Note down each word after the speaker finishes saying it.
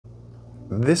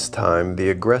This time, the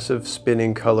aggressive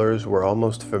spinning colors were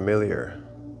almost familiar.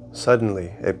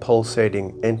 Suddenly, a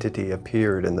pulsating entity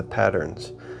appeared in the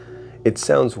patterns. It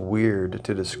sounds weird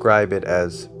to describe it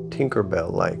as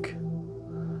Tinkerbell-like.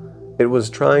 It was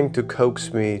trying to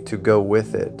coax me to go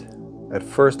with it. At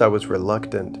first I was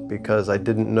reluctant because I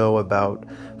didn't know about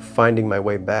finding my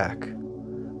way back.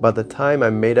 By the time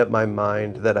I made up my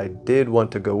mind that I did want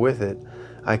to go with it,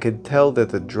 I could tell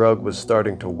that the drug was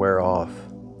starting to wear off,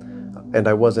 and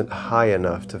I wasn't high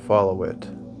enough to follow it.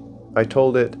 I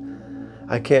told it,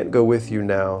 "I can't go with you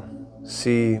now.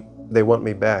 See, they want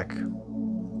me back."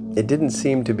 It didn't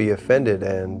seem to be offended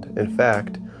and, in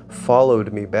fact,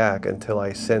 followed me back until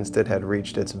I sensed it had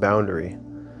reached its boundary.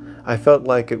 I felt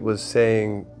like it was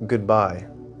saying goodbye.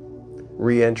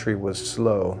 Re-entry was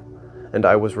slow, and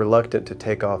I was reluctant to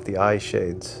take off the eye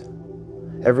shades.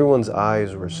 Everyone's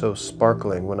eyes were so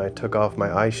sparkling when I took off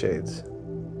my eye shades.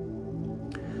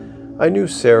 I knew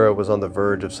Sara was on the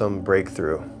verge of some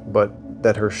breakthrough, but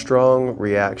that her strong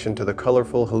reaction to the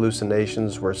colorful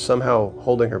hallucinations were somehow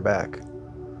holding her back.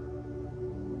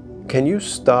 Can you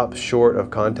stop short of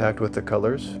contact with the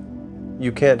colors?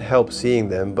 You can't help seeing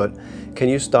them, but can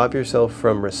you stop yourself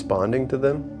from responding to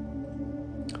them?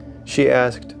 She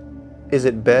asked, "Is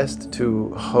it best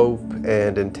to hope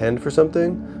and intend for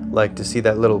something, like to see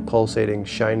that little pulsating,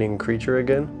 shining creature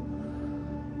again?"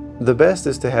 The best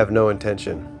is to have no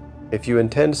intention. If you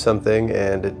intend something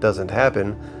and it doesn't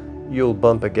happen, you'll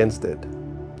bump against it.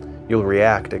 You'll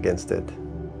react against it.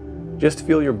 Just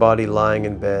feel your body lying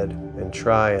in bed and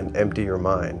try and empty your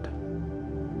mind.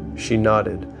 She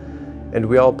nodded, and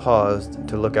we all paused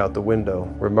to look out the window,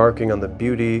 remarking on the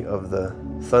beauty of the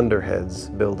Thunderheads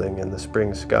building in the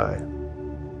spring sky.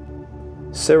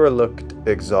 Sara looked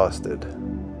exhausted.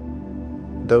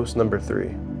 Dose number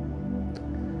 3.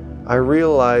 I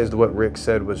realized what Rick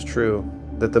said was true,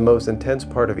 that the most intense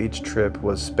part of each trip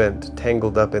was spent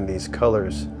tangled up in these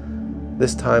colors.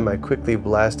 This time I quickly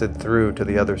blasted through to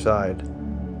the other side.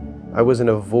 I was in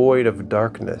a void of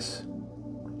darkness.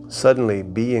 Suddenly,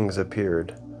 beings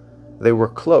appeared. They were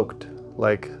cloaked,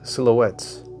 like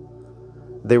silhouettes.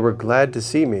 They were glad to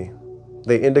see me.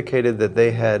 They indicated that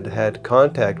they had had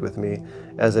contact with me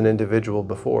as an individual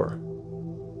before.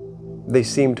 They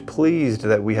seemed pleased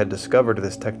that we had discovered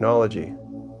this technology.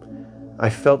 I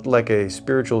felt like a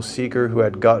spiritual seeker who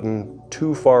had gotten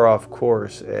too far off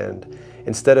course and,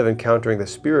 instead of encountering the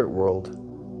spirit world,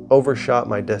 overshot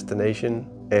my destination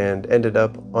and ended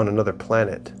up on another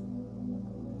planet.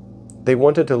 They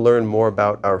wanted to learn more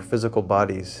about our physical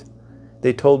bodies.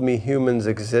 They told me humans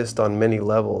exist on many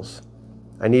levels.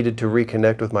 I needed to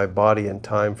reconnect with my body in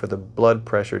time for the blood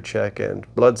pressure check and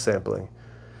blood sampling.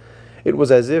 It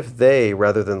was as if they,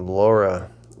 rather than Laura,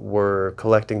 were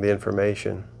collecting the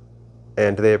information,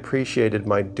 and they appreciated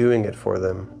my doing it for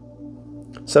them.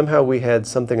 Somehow we had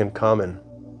something in common.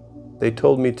 They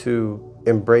told me to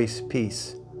embrace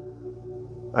peace.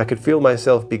 I could feel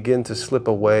myself begin to slip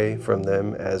away from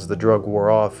them as the drug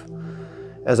wore off.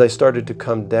 As I started to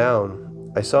come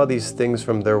down, I saw these things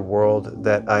from their world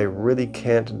that I really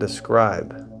can't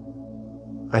describe.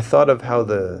 I thought of how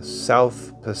the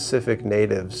South Pacific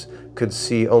natives could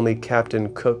see only Captain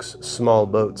Cook's small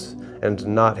boats and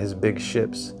not his big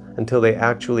ships until they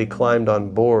actually climbed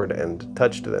on board and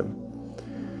touched them.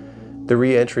 The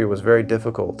re-entry was very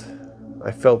difficult.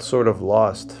 I felt sort of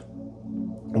lost,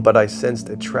 but I sensed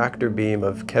a tractor beam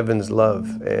of Kevin's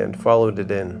love and followed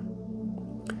it in.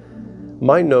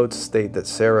 My notes state that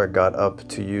Sara got up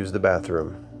to use the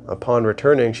bathroom. Upon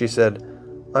returning, she said,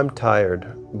 "I'm tired,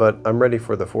 but I'm ready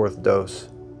for the 4th dose."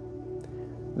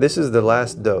 "This is the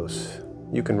last dose.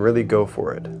 You can really go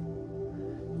for it."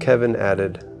 Kevin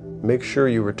added, "Make sure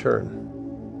you return."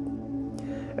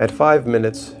 At 5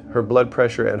 minutes, her blood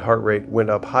pressure and heart rate went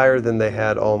up higher than they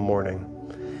had all morning,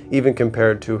 even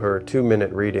compared to her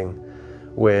 2-minute reading,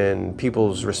 when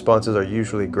people's responses are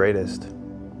usually greatest.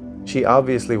 She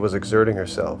obviously was exerting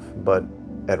herself, but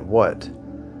at what?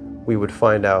 We would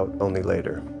find out only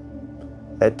later.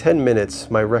 At 10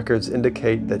 minutes, my records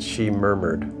indicate that she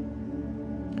murmured,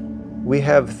 "We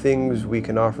have things we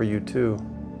can offer you too.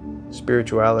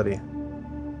 Spirituality."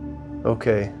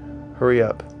 "Okay, hurry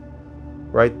up.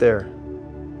 Right there.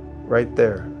 Right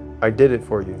there. I did it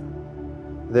for you.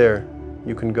 There,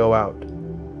 you can go out."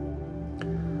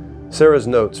 Sara's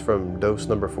notes from dose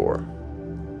number 4.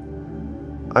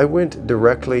 I went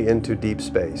directly into deep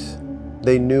space.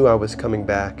 They knew I was coming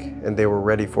back, and they were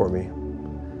ready for me.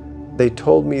 They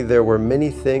told me there were many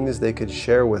things they could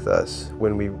share with us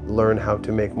when we learn how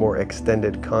to make more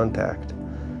extended contact.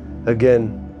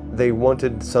 Again, they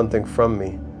wanted something from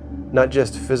me, not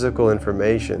just physical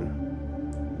information.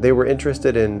 They were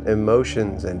interested in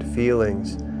emotions and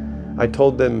feelings. I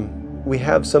told them, we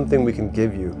have something we can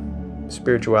give you,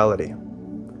 spirituality.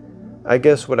 I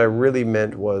guess what I really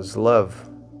meant was love.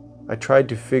 I tried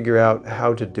to figure out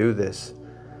how to do this.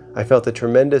 I felt a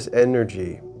tremendous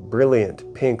energy,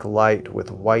 brilliant pink light with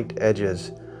white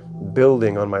edges,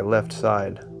 building on my left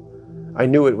side. I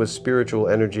knew it was spiritual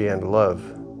energy and love.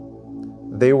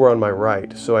 They were on my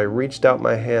right, so I reached out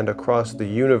my hand across the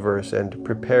universe and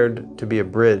prepared to be a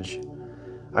bridge.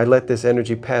 I let this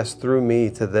energy pass through me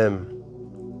to them.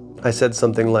 I said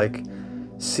something like,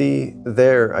 "See,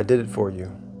 there, I did it for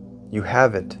you. You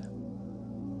have it."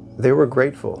 They were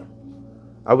grateful.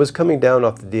 I was coming down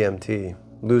off the DMT,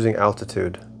 losing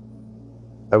altitude.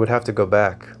 I would have to go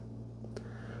back.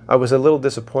 I was a little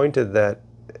disappointed that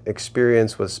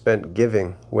experience was spent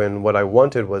giving when what I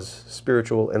wanted was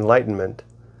spiritual enlightenment.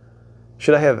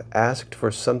 Should I have asked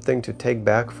for something to take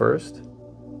back first?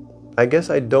 I guess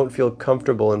I don't feel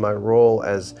comfortable in my role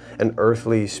as an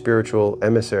earthly spiritual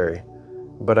emissary,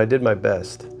 but I did my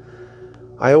best.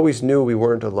 I always knew we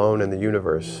weren't alone in the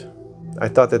universe. I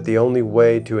thought that the only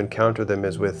way to encounter them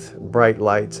is with bright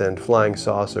lights and flying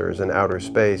saucers in outer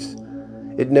space.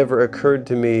 It never occurred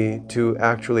to me to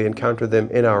actually encounter them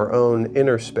in our own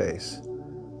inner space.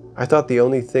 I thought the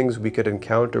only things we could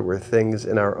encounter were things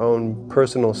in our own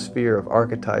personal sphere of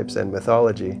archetypes and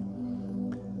mythology.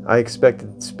 I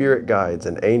expected spirit guides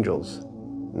and angels,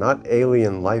 not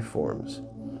alien life forms.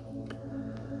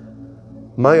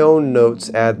 My own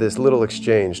notes add this little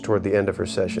exchange toward the end of her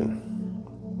session.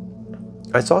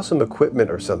 I saw some equipment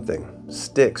or something,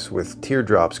 sticks with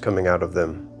teardrops coming out of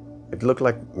them. It looked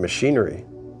like machinery.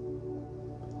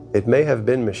 It may have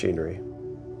been machinery.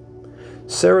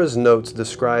 Sara's notes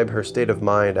describe her state of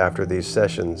mind after these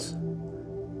sessions.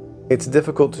 It's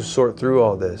difficult to sort through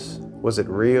all this. Was it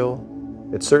real?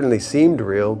 It certainly seemed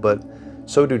real, but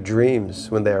so do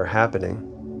dreams when they are happening.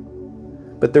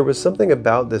 But there was something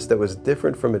about this that was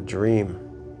different from a dream,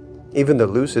 even the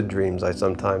lucid dreams I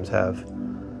sometimes have.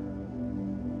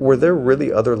 Were there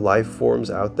really other life forms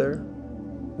out there?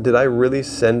 Did I really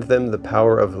send them the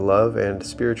power of love and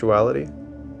spirituality?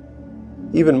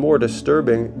 Even more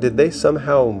disturbing, did they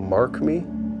somehow mark me?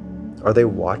 Are they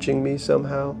watching me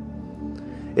somehow?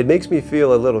 It makes me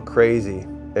feel a little crazy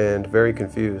and very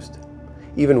confused.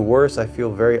 Even worse, I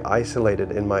feel very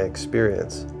isolated in my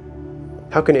experience.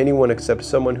 How can anyone except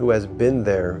someone who has been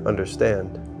there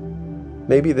understand?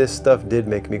 Maybe this stuff did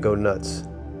make me go nuts.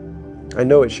 I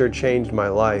know it sure changed my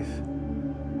life.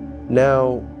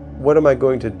 Now, what am I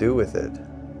going to do with it?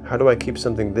 How do I keep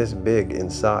something this big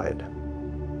inside?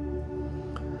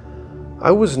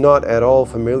 I was not at all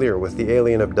familiar with the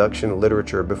alien abduction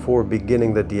literature before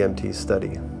beginning the DMT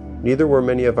study. Neither were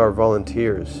many of our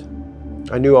volunteers.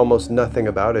 I knew almost nothing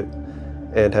about it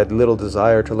and had little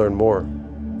desire to learn more.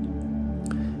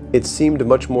 It seemed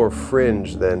much more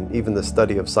fringe than even the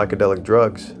study of psychedelic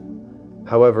drugs.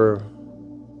 However,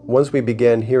 once we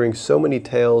began hearing so many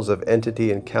tales of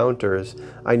entity encounters,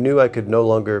 I knew I could no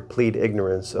longer plead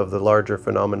ignorance of the larger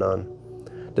phenomenon.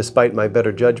 Despite my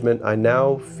better judgment, I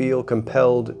now feel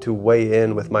compelled to weigh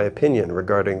in with my opinion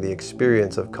regarding the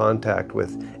experience of contact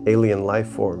with alien life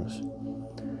forms.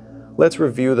 Let's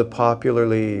review the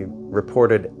popularly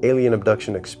reported alien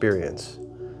abduction experience.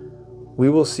 We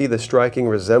will see the striking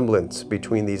resemblance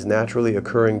between these naturally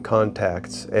occurring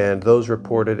contacts and those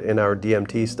reported in our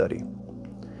DMT study.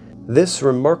 This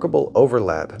remarkable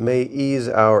overlap may ease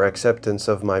our acceptance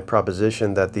of my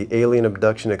proposition that the alien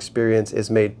abduction experience is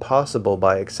made possible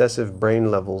by excessive brain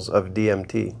levels of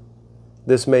DMT.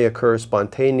 This may occur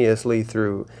spontaneously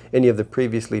through any of the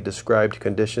previously described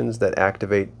conditions that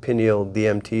activate pineal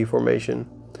DMT formation.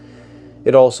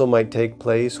 It also might take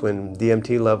place when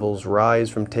DMT levels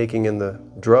rise from taking in the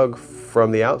drug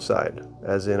from the outside,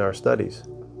 as in our studies.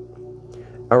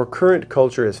 Our current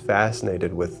culture is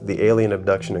fascinated with the alien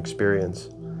abduction experience.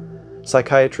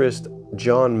 Psychiatrist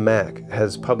John Mack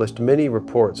has published many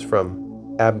reports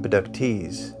from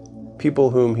abductees, people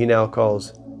whom he now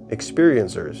calls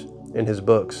experiencers, in his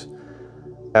books,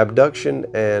 Abduction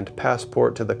and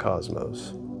Passport to the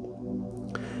Cosmos.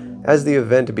 As the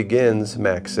event begins,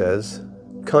 Mack says,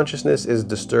 consciousness is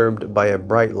disturbed by a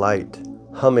bright light,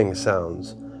 humming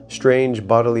sounds, strange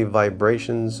bodily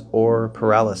vibrations or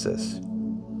paralysis,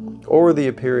 or the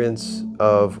appearance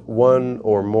of one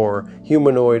or more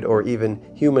humanoid or even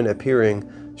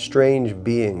human-appearing strange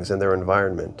beings in their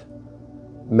environment.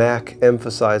 Mack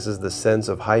emphasizes the sense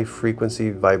of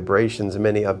high-frequency vibrations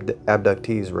many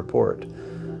abductees report,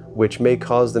 which may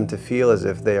cause them to feel as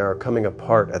if they are coming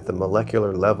apart at the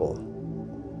molecular level.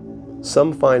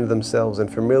 Some find themselves in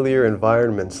familiar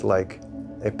environments like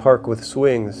a park with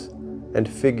swings, and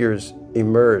figures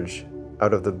emerge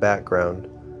out of the background.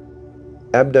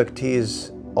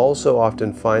 Abductees also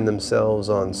often find themselves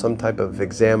on some type of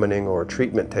examining or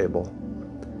treatment table.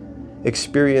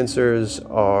 Experiencers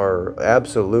are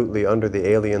absolutely under the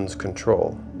aliens'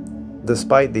 control.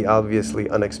 Despite the obviously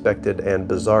unexpected and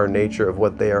bizarre nature of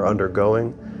what they are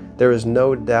undergoing, there is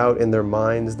no doubt in their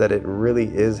minds that it really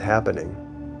is happening.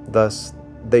 Thus,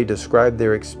 they describe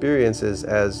their experiences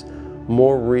as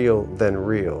more real than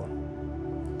real.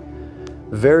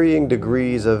 Varying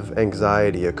degrees of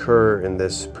anxiety occur in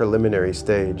this preliminary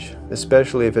stage,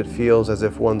 especially if it feels as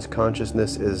if one's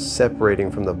consciousness is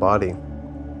separating from the body.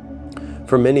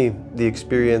 For many, the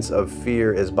experience of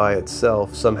fear is by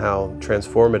itself somehow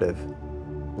transformative.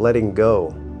 Letting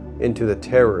go into the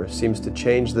terror seems to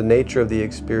change the nature of the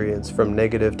experience from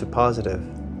negative to positive.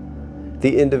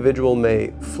 The individual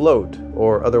may float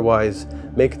or otherwise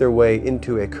make their way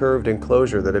into a curved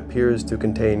enclosure that appears to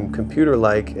contain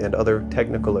computer-like and other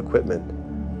technical equipment.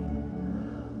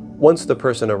 Once the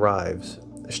person arrives,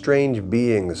 strange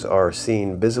beings are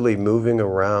seen busily moving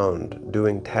around,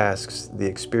 doing tasks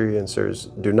the experiencers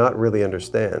do not really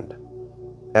understand.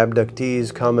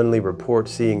 Abductees commonly report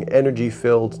seeing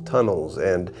energy-filled tunnels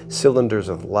and cylinders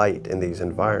of light in these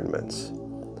environments.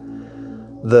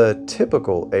 The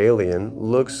typical alien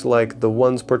looks like the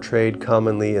ones portrayed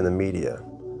commonly in the media.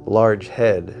 Large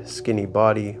head, skinny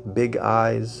body, big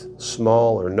eyes,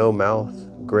 small or no mouth,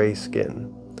 gray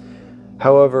skin.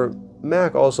 However,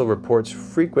 Mack also reports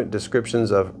frequent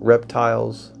descriptions of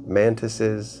reptiles,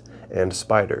 mantises, and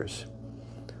spiders.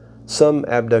 Some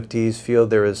abductees feel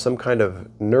there is some kind of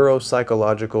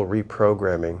neuropsychological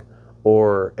reprogramming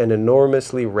or an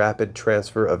enormously rapid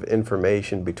transfer of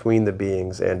information between the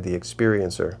beings and the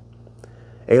experiencer.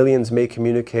 Aliens may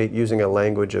communicate using a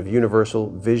language of universal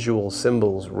visual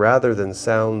symbols rather than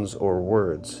sounds or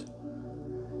words.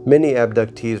 Many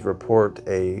abductees report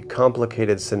a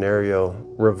complicated scenario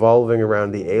revolving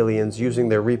around the aliens using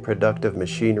their reproductive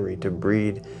machinery to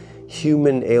breed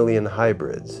human-alien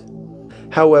hybrids.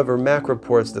 However, Mack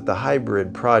reports that the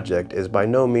hybrid project is by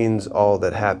no means all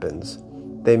that happens.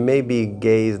 They may be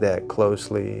gazed at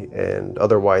closely and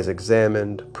otherwise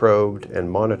examined, probed,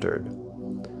 and monitored.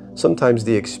 Sometimes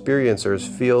the experiencers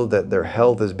feel that their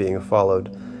health is being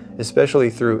followed, especially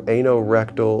through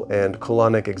anorectal and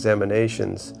colonic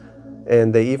examinations,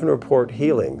 and they even report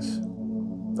healings.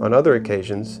 On other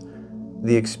occasions,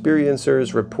 the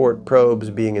experiencers report probes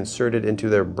being inserted into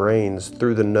their brains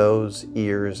through the nose,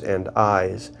 ears, and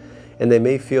eyes, and they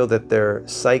may feel that their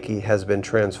psyche has been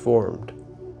transformed.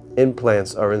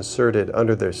 Implants are inserted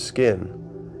under their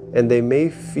skin, and they may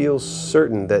feel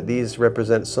certain that these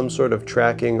represent some sort of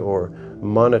tracking or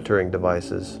monitoring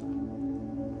devices.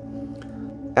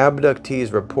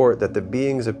 Abductees report that the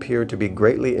beings appear to be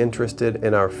greatly interested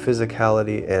in our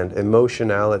physicality and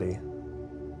emotionality,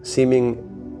 seeming,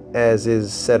 as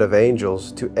is said of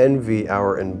angels, to envy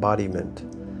our embodiment.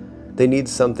 They need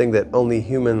something that only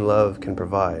human love can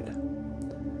provide.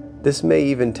 This may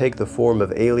even take the form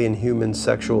of alien-human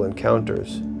sexual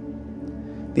encounters.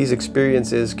 These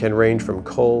experiences can range from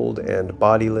cold and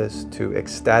bodiless to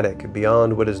ecstatic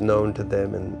beyond what is known to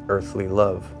them in earthly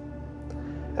love.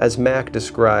 As Mack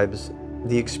describes,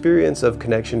 the experience of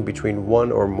connection between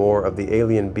one or more of the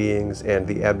alien beings and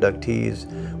the abductees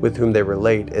with whom they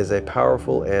relate is a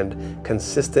powerful and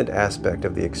consistent aspect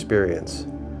of the experience.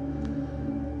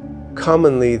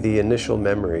 Commonly, the initial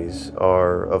memories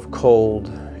are of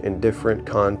cold, indifferent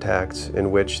contacts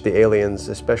in which the aliens,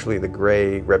 especially the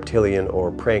gray, reptilian,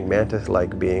 or praying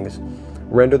mantis-like beings,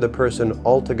 render the person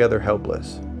altogether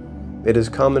helpless. It is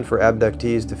common for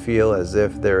abductees to feel as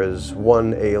if there is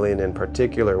one alien in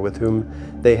particular with whom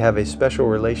they have a special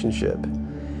relationship.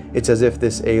 It's as if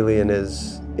this alien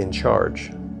is in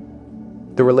charge.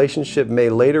 The relationship may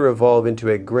later evolve into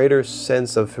a greater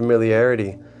sense of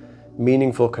familiarity,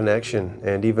 meaningful connection,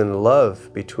 and even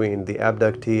love between the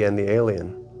abductee and the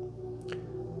alien.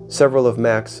 Several of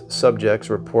Mack's subjects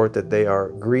report that they are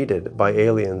greeted by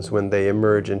aliens when they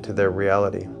emerge into their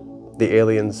reality. The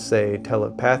aliens say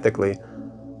telepathically,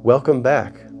 "Welcome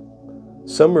back."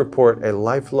 Some report a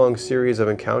lifelong series of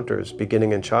encounters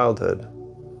beginning in childhood.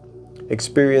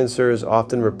 Experiencers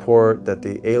often report that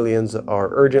the aliens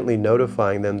are urgently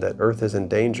notifying them that Earth is in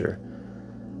danger.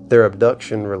 Their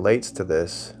abduction relates to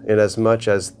this, inasmuch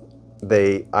as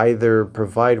they either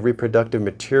provide reproductive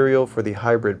material for the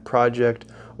hybrid project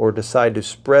or decide to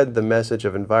spread the message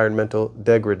of environmental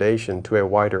degradation to a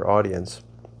wider audience.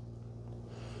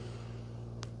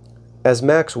 As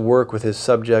Mack's work with his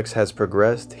subjects has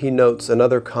progressed, he notes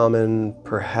another common,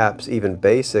 perhaps even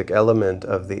basic element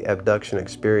of the abduction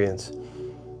experience.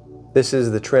 This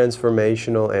is the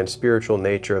transformational and spiritual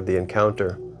nature of the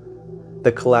encounter.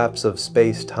 The collapse of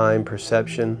space-time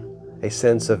perception, a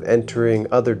sense of entering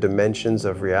other dimensions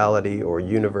of reality or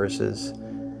universes,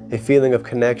 a feeling of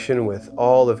connection with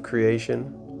all of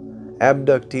creation.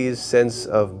 Abductees' sense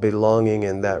of belonging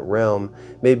in that realm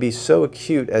may be so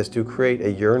acute as to create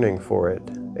a yearning for it,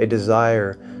 a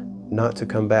desire not to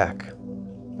come back.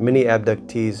 Many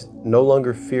abductees no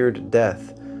longer feared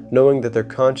death, knowing that their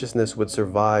consciousness would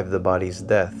survive the body's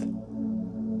death.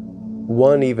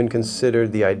 One even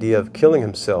considered the idea of killing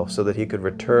himself so that he could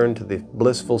return to the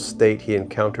blissful state he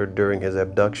encountered during his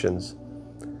abductions.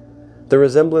 The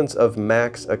resemblance of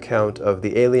Mac's account of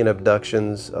the alien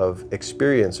abductions of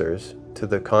experiencers to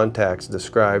the contacts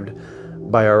described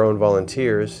by our own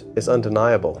volunteers is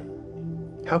undeniable.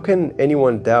 How can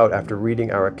anyone doubt after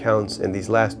reading our accounts in these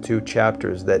last 2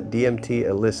 chapters that DMT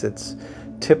elicits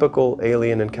typical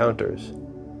alien encounters?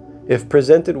 If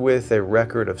presented with a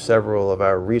record of several of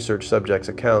our research subjects'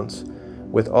 accounts,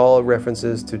 with all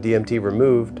references to DMT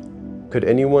removed, could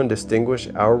anyone distinguish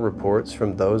our reports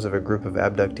from those of a group of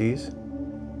abductees?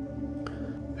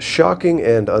 Shocking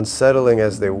and unsettling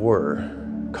as they were,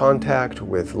 contact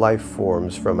with life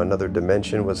forms from another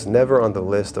dimension was never on the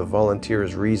list of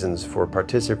volunteers' reasons for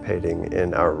participating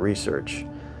in our research.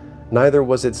 Neither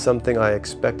was it something I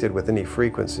expected with any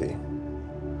frequency.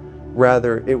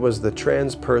 Rather, it was the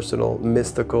transpersonal,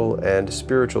 mystical, and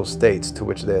spiritual states to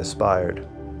which they aspired.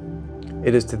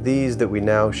 It is to these that we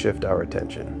now shift our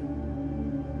attention.